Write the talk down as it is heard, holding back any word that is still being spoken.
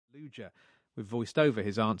Fallujah. We've voiced over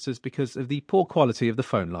his answers because of the poor quality of the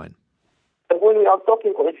phone line. When we are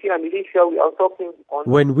talking on Shia militia, we are talking on...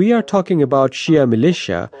 When we are talking about Shia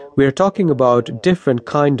militia, we are talking about different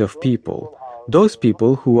kind of people. Those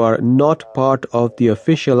people who are not part of the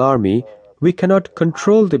official army, we cannot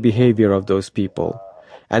control the behavior of those people.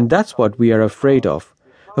 And that's what we are afraid of.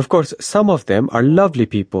 Of course, some of them are lovely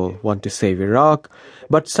people, want to save Iraq,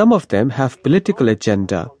 but some of them have political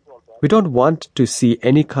agenda. We don't want to see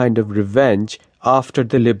any kind of revenge after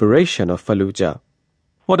the liberation of Fallujah.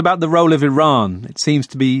 What about the role of Iran? It seems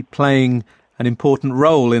to be playing an important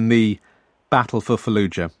role in the battle for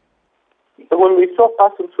Fallujah. When we saw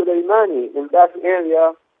Qasem Soleimani in that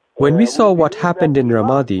area... When we saw what happened in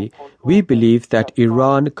Ramadi, we believe that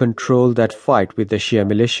Iran controlled that fight with the Shia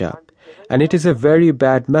militia. And it is a very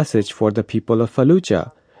bad message for the people of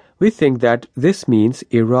Fallujah. We think that this means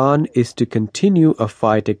Iran is to continue a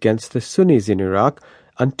fight against the Sunnis in Iraq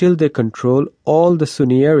until they control all the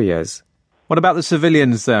Sunni areas. What about the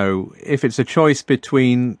civilians, though? If it's a choice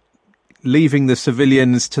between leaving the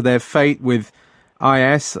civilians to their fate with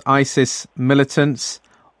ISIS militants,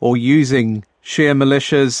 or using Shia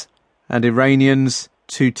militias and Iranians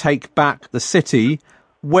to take back the city,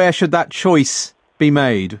 where should that choice be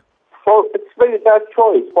made? It's a very bad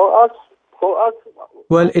choice for us.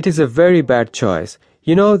 Well, it is a very bad choice.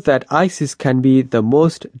 You know that ISIS can be the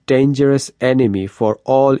most dangerous enemy for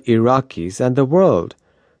all Iraqis and the world.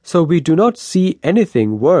 So we do not see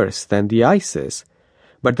anything worse than the ISIS.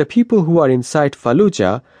 But the people who are inside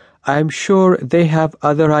Fallujah, I am sure they have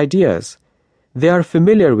other ideas. They are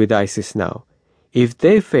familiar with ISIS now. If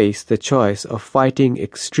they face the choice of fighting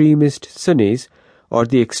extremist Sunnis or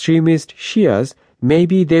the extremist Shias,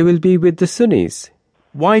 maybe they will be with the Sunnis.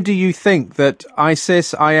 Why do you think that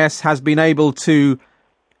IS has been able to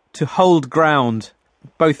hold ground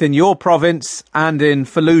both in your province and in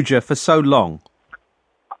Fallujah for so long?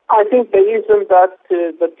 I think the reason that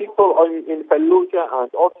the people in Fallujah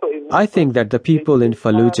and also in... I think that the people in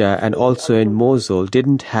Fallujah and also in Mosul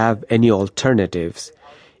didn't have any alternatives.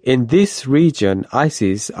 In this region,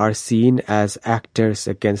 ISIS are seen as actors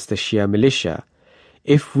against the Shia militia.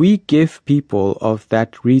 If we give people of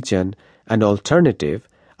that region an alternative,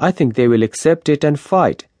 I think they will accept it and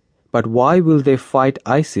fight. But why will they fight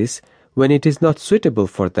ISIS when it is not suitable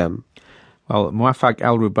for them? Well, Muwafaq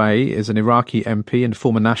al-Rubai is an Iraqi MP and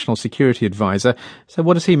former national security advisor. So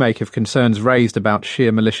what does he make of concerns raised about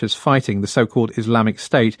Shia militias fighting the so-called Islamic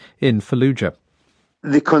State in Fallujah?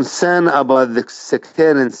 The concern about the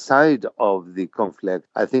sectarian side of the conflict,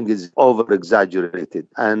 I think, is over-exaggerated.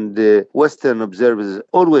 And Western observers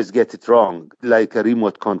always get it wrong, like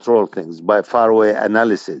remote control things, by faraway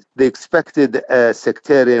analysis. They expected a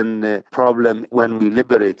sectarian problem when we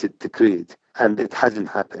liberated Tikrit, and it hasn't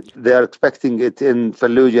happened. They are expecting it in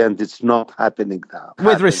Fallujah, and it's not happening now.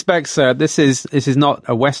 With respect, sir, this is not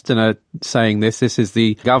a Westerner saying this. This is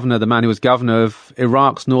the governor, the man who was governor of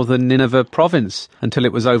Iraq's northern Nineveh province until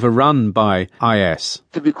it was overrun by IS.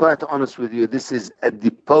 To be quite honest with you, this is a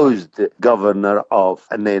deposed governor of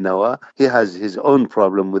Nineveh. He has his own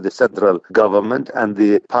problem with the central government, and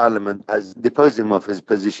the parliament has deposed him of his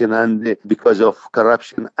position, and because of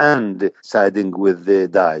corruption and siding with the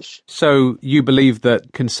Daesh. So you believe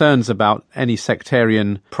that concerns about any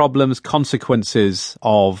sectarian problems, consequences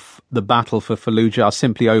of the battle for Fallujah are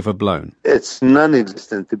simply overblown? It's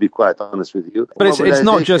non-existent, to be quite honest with you. But it's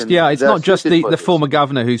not just the former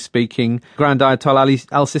governor who's speaking. Grand Ayatollah Ali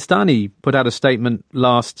al-Sistani put out a statement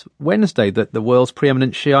last Wednesday that the world's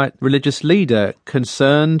preeminent Shiite religious leader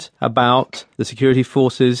concerned about the security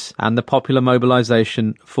forces and the popular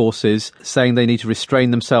mobilization forces, saying they need to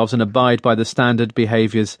restrain themselves and abide by the standard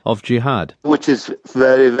behaviors of jihad. Which is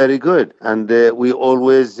very, very good. And we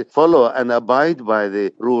always follow and abide by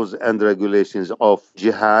the rules and regulations of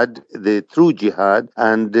jihad, the true jihad,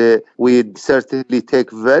 and we certainly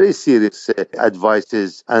take very serious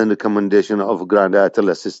advices and recommendation of Grand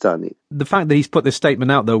Ayatollah Sistani. The fact that he's put this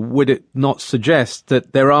statement out, though, would it not suggest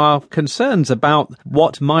that there are concerns about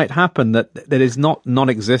what might happen, that is not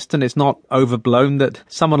non-existent, it's not overblown, that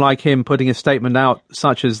someone like him putting a statement out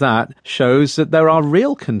such as that shows that there are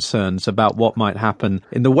real concerns about what might happen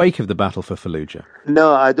in the wake of the battle for Fallujah?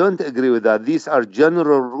 No, I don't agree with that. These are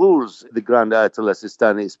general rules the Grand Ayatollah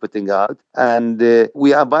Sistani is putting out, and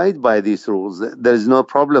we abide by these rules. There is no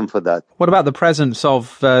problem for that. What about the presence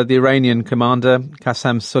of the Iranian commander,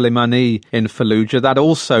 Qasem Soleimani, in Fallujah? That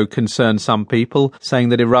also concerns some people, saying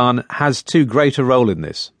that Iran has too great a role in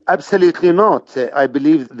this. Absolutely not. I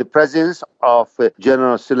believe the presence of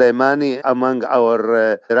General Soleimani among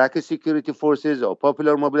our Iraqi security forces or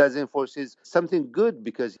popular mobilizing forces, something good,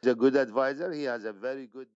 because he's a good advisor. He has a very good